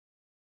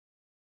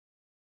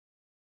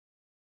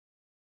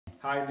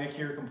Hi, Nick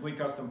here, Complete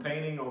Custom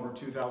Painting, over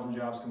 2,000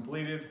 jobs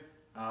completed,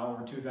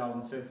 over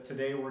 2,000 sits.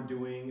 Today we're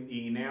doing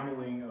the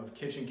enameling of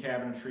kitchen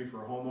cabinetry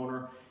for a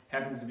homeowner.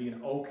 Happens to be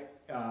an oak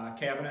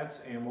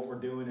cabinets, and what we're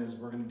doing is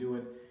we're going to do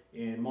it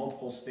in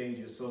multiple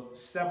stages. So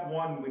step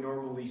one, we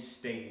normally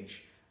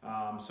stage.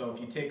 So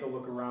if you take a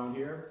look around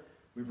here,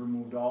 we've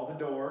removed all the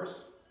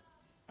doors,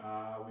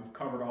 we've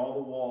covered all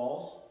the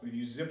walls, we've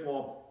used zip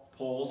wall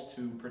poles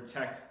to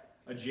protect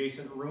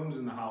adjacent rooms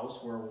in the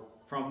house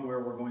from where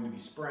we're going to be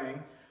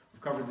spraying.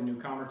 We've covered the new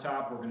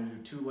countertop, we're going to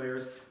do 2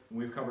 layers, and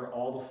we've covered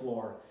all the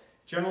floor.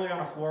 Generally on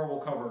a floor we'll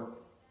cover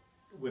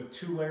with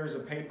 2 layers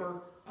of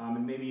paper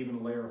and maybe even a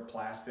layer of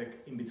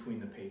plastic in between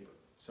the paper.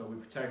 So we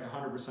protect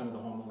 100% of the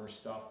homeowner's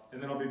stuff.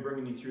 And then I'll be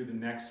bringing you through the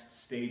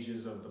next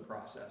stages of the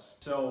process.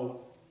 So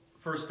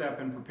first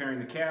step in preparing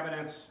the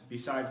cabinets,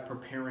 besides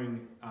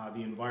preparing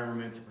the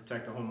environment to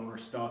protect the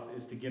homeowner's stuff,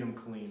 is to get them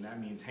clean.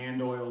 That means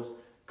hand oils,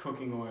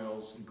 cooking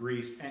oils,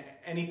 grease,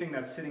 anything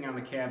that's sitting on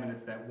the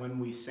cabinets that when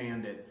we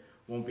sand it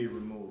won't be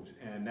removed,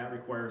 and that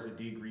requires a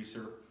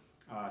degreaser.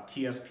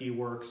 TSP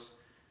works,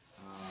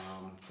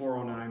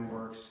 409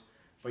 works,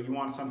 but you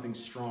want something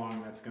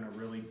strong that's going to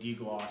really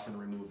degloss and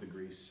remove the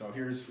grease. So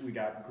we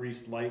got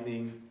Greased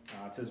Lightning.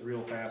 It says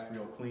real fast,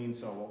 real clean.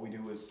 So what we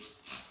do is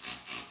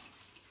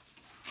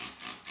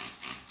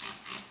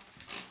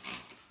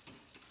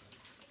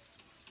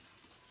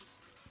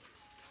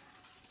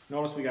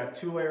notice we got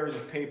 2 layers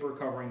of paper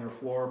covering their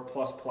floor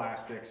plus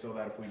plastic, so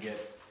that if we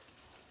get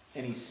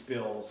any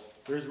spills,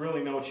 there's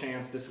really no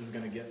chance this is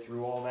going to get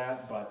through all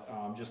that,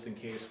 but just in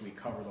case, we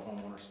cover the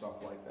homeowner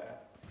stuff like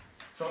that.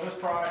 So this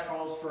product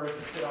calls for it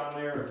to sit on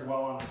there or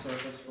dwell on the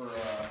surface for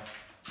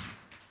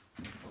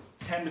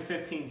 10 to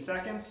 15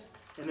 seconds,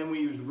 and then we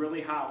use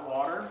really hot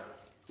water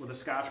with a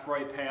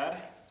Scotch-Brite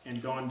pad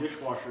and Dawn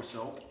dishwasher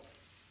soap,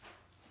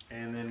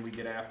 and then we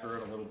get after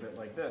it a little bit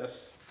like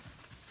this.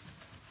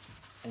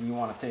 And you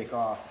want to take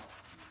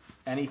off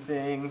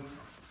anything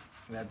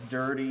that's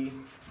dirty,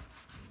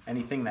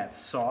 anything that's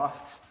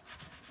soft,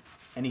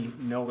 any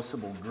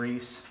noticeable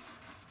grease.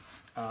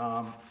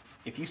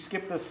 If you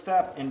skip this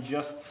step and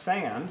just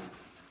sand,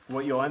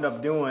 what you'll end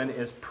up doing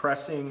is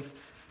pressing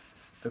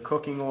the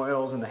cooking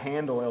oils and the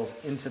hand oils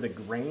into the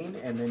grain,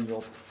 and then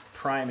you'll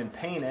prime and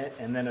paint it,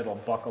 and then it'll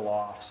buckle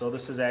off. So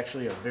this is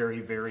actually a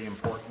very, very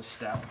important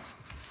step.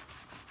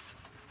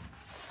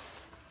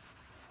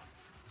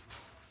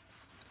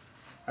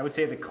 I would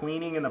say the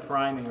cleaning and the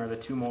priming are the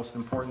 2 most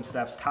important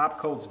steps. Top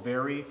coats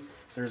vary.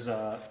 There's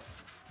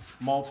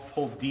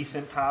multiple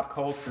decent top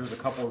coats. There's a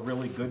couple of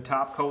really good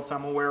top coats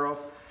I'm aware of.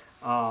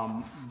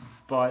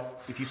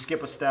 But if you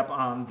skip a step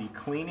on the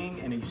cleaning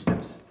and you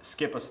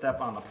skip a step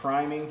on the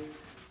priming,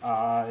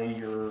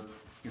 you're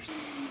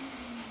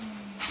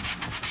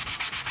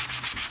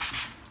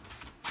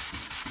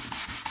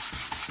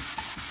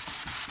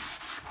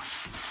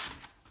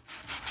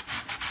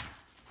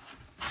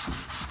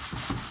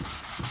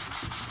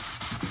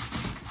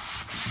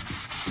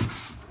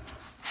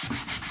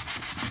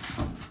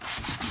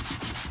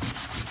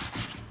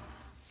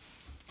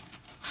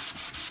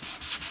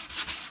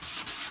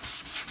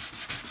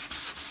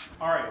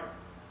All right,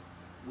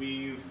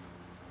 we've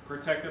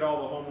protected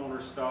all the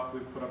homeowner stuff.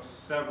 We've put up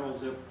several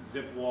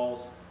zip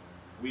walls.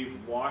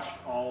 We've washed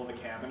all the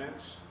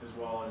cabinets, as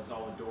well as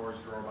all the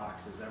doors, drawer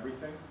boxes,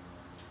 everything.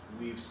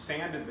 We've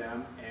sanded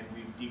them and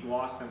we've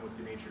deglossed them with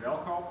denatured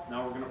alcohol.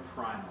 Now we're gonna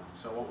prime them.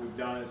 So what we've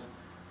done is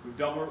we've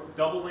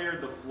double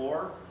layered the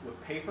floor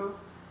with paper.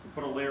 We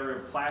put a layer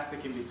of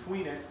plastic in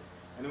between it,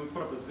 and then we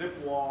put up a zip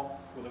wall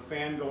with a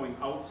fan going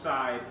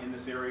outside in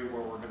this area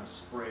where we're going to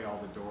spray all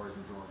the doors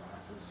and drawer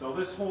boxes. So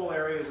this whole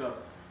area is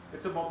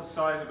it's about the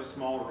size of a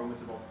small room.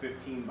 It's about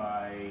 15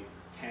 by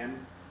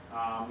 10.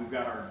 We've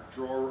got our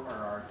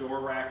door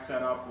rack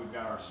set up. We've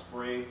got our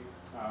spray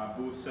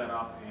booth set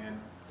up, and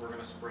we're going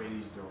to spray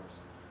these doors.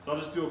 So I'll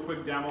just do a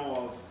quick demo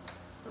of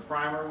the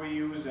primer we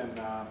use and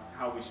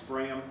how we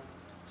spray them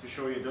to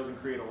show you it doesn't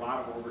create a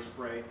lot of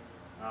overspray,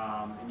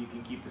 and you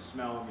can keep the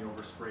smell and the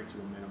overspray to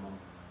a minimum.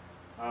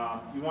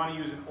 You want to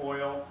use an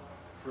oil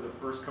for the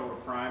first coat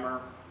of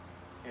primer,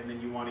 and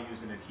then you want to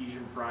use an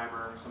adhesion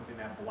primer, something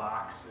that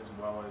blocks as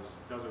well as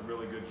does a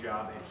really good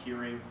job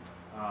adhering,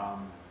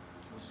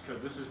 just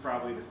because this is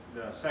probably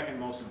the second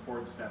most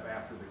important step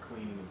after the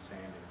cleaning and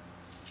sanding.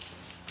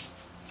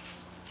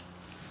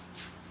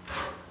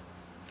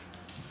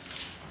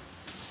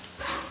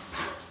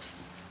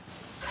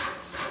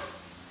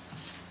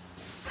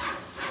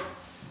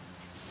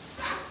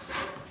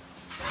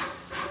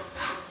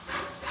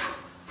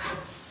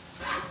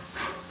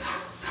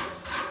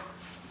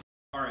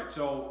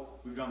 So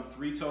we've done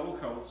 3 total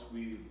coats.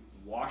 We've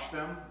washed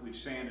them, we've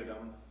sanded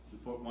them, we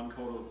put 1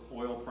 coat of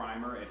oil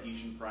primer,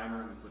 adhesion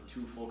primer, and we put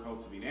 2 full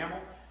coats of enamel.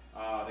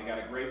 They got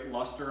a great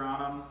luster on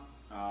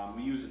them.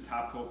 We use a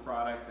top coat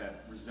product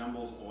that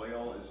resembles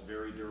oil, is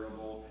very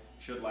durable,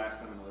 should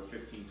last them another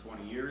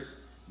 15-20 years,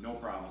 no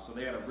problem. So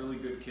they had a really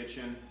good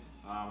kitchen,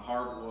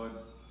 hardwood,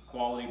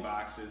 quality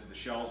boxes, the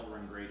shelves were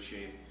in great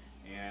shape,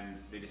 and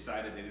they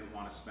decided they didn't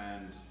want to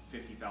spend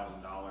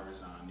 $50,000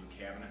 on new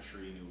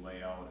cabinetry, new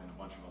layout, and a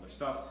bunch of other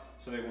stuff.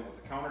 So they went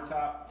with a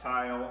countertop,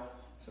 tile,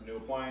 some new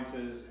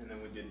appliances, and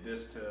then we did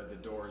this to the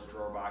doors,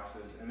 drawer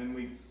boxes, and then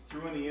we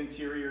threw in the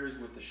interiors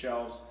with the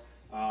shelves.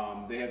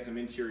 They had some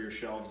interior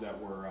shelves that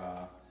were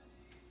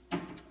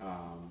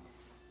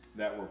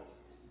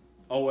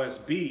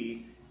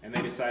OSB, and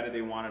they decided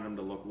they wanted them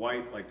to look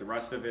white like the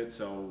rest of it,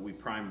 so we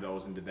primed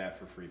those and did that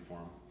for free for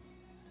them.